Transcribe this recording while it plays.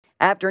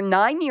After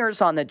 9 years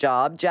on the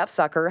job, Jeff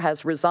Zucker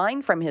has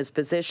resigned from his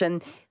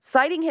position,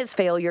 citing his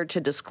failure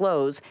to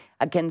disclose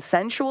a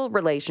consensual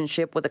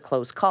relationship with a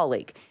close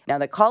colleague. Now,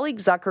 the colleague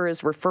Zucker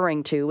is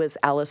referring to is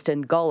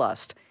Alliston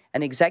Gullust,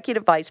 an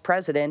executive vice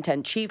president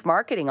and chief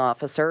marketing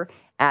officer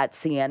at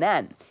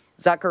CNN.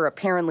 Zucker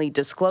apparently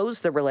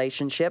disclosed the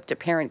relationship to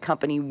parent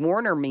company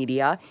Warner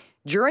Media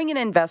during an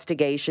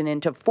investigation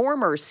into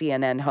former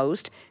CNN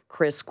host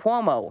Chris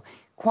Cuomo.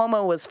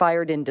 Cuomo was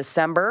fired in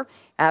December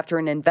after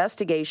an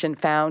investigation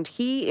found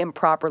he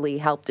improperly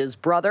helped his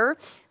brother,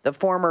 the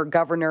former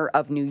governor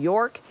of New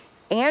York,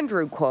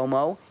 Andrew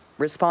Cuomo,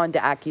 respond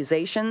to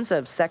accusations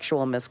of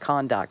sexual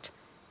misconduct.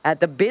 At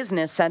the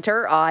Business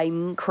Center,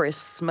 I'm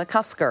Chris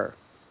McCusker.